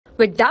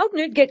With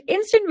Doubtnut, get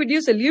instant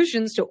video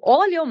solutions to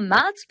all your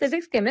maths,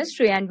 physics,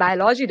 chemistry, and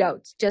biology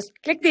doubts. Just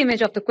click the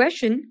image of the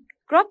question,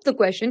 crop the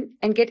question,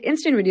 and get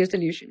instant video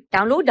solution.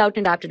 Download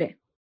Doubtnut app today.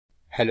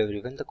 Hello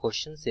everyone, the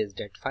question says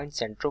that find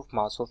center of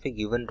mass of a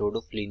given rod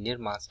of linear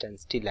mass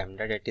density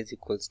lambda that is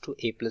equals to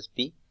a plus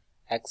b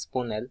x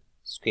upon L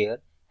square.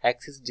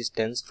 X is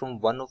distance from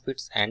one of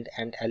its end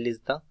and L is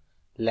the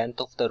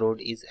length of the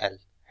rod is L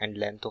and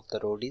length of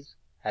the rod is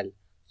L.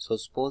 So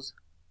suppose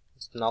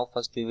now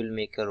first we will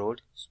make a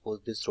rod. Suppose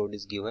this rod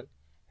is given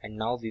and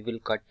now we will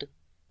cut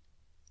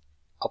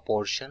a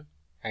portion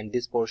and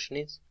this portion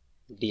is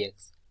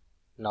dx.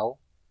 Now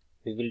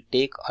we will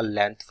take a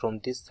length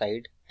from this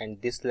side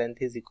and this length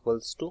is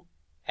equals to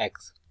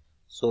x.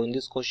 So in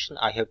this question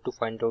I have to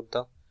find out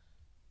the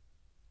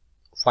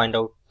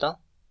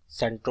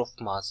center of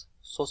mass.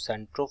 So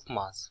center of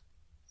mass,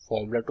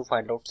 formula to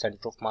find out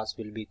center of mass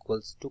will be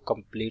equals to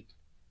complete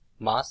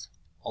mass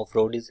of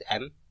rod is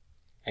m,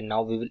 and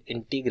now we will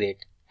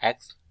integrate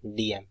x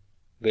dm,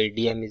 where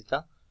dm is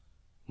the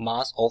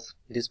mass of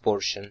this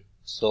portion.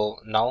 So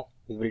now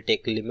we will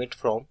take limit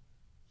from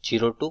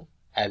 0 to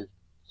L.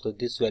 So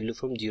this value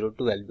from 0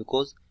 to L,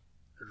 because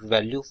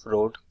value of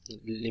rod,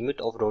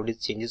 limit of rod is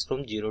changes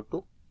from 0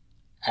 to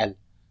L.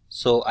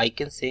 So I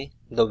can say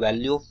the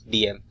value of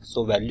dm.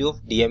 So value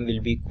of dm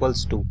will be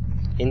equals to,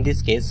 in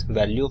this case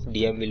value of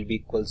dm will be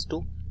equals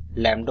to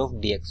lambda of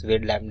dx, where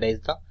lambda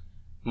is the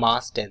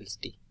mass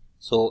density.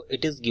 So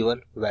it is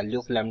given value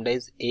of lambda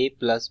is a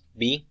plus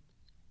b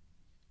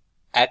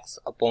x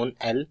upon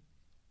L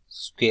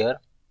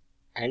square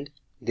and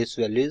this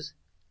value is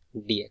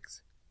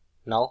dx.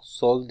 Now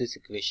solve this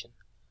equation.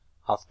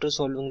 After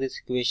solving this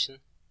equation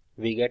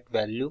we get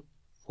value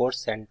for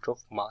center of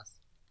mass,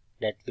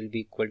 that will be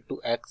equal to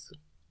x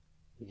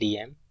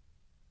dm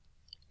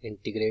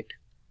integrate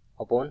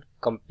upon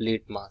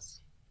complete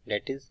mass,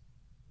 that is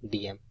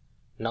dm.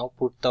 Now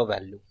put the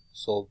value.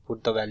 So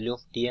put the value of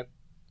dm.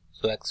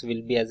 So x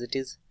will be as it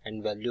is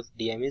and value of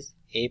dm is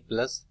a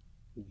plus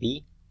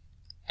b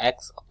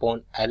x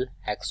upon L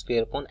x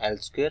square upon L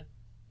square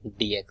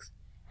dx,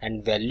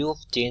 and value of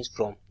change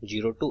from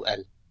 0 to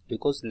L,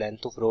 because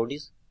length of rod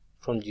is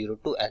from 0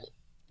 to L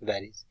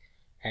varies,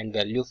 and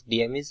value of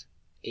dm is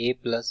a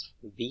plus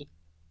b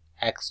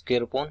x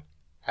square upon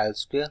L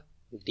square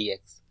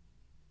dx,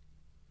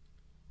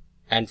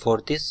 and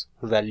for this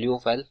value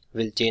of L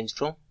will change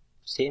from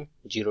same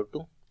 0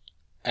 to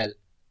L.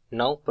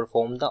 Now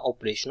perform the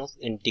operation of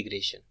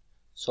integration.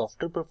 So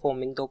after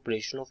performing the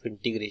operation of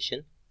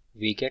integration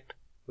we get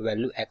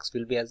value x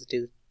will be as it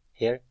is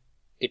here,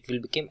 it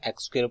will become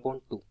x square upon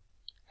 2,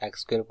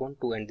 x square upon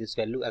 2, and this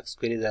value x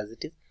square is as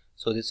it is,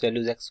 so this value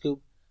is x cube.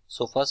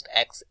 So first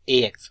x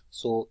ax,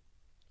 so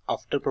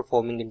after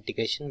performing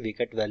integration we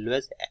get value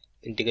as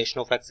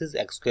integration of x is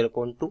x square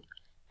upon 2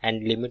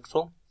 and limit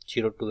from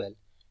 0 to L,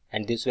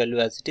 and this value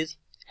as it is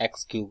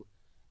x cube.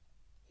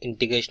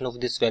 Integration of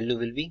this value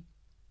will be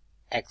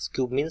x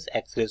cube, means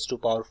x raised to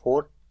power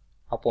 4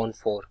 upon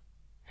 4,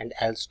 and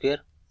L square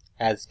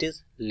as it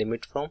is,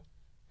 limit from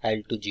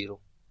L to 0,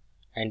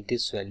 and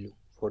this value,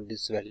 for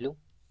this value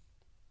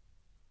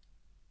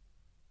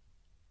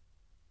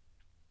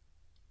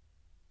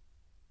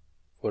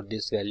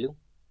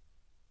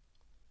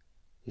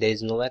there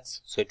is no x,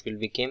 so it will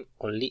become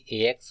only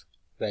ax,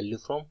 value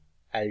from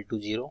L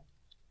to 0,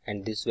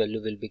 and this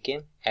value will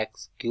become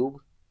x cube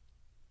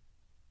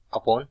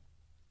upon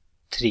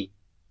 3,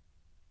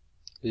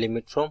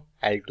 limit from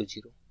L to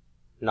 0.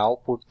 Now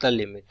put the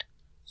limit.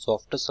 So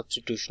after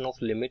substitution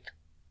of limit,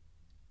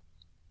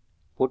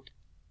 put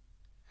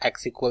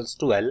x equals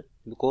to L,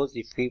 because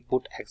if we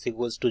put x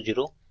equals to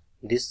 0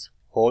 this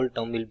whole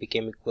term will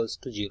become equals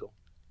to 0.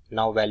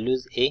 Now value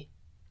is a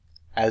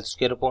L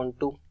square upon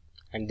 2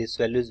 and this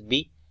value is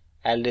b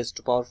L raised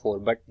to power 4,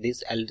 but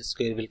this L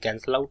square will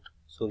cancel out,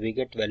 so we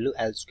get value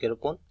L square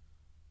upon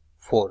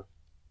 4,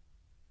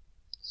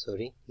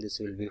 sorry this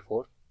will be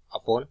 4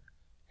 upon,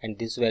 and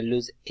this value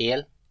is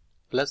al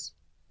plus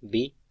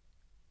b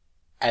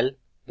L,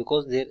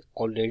 because there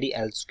already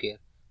L square,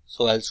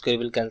 so L square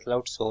will cancel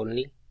out, so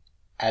only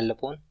L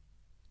upon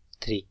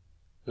 3.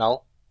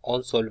 Now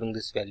on solving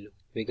this value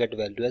we get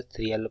value as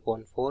 3L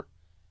upon 4,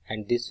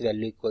 and this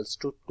value equals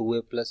to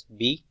 2a plus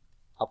b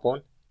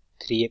upon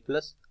 3a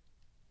plus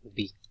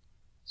b.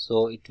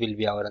 So it will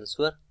be our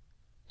answer,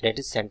 that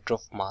is center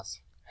of mass.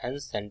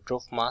 Hence center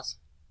of mass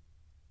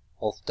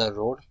of the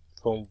rod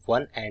from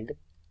one end,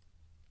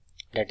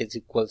 that is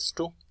equals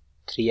to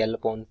 3L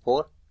upon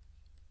 4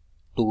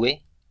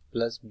 2a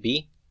plus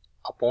b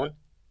upon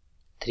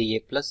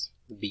 3a plus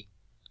b.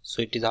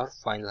 So it is our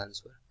final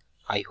answer.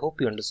 I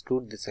hope you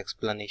understood this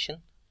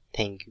explanation.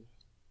 Thank you.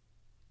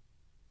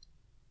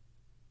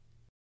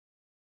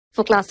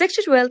 For class 6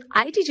 to 12,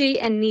 IIT JEE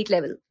and NEET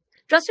level.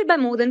 Trusted by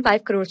more than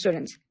 5 crore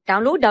students.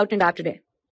 Download Doubtnut app today.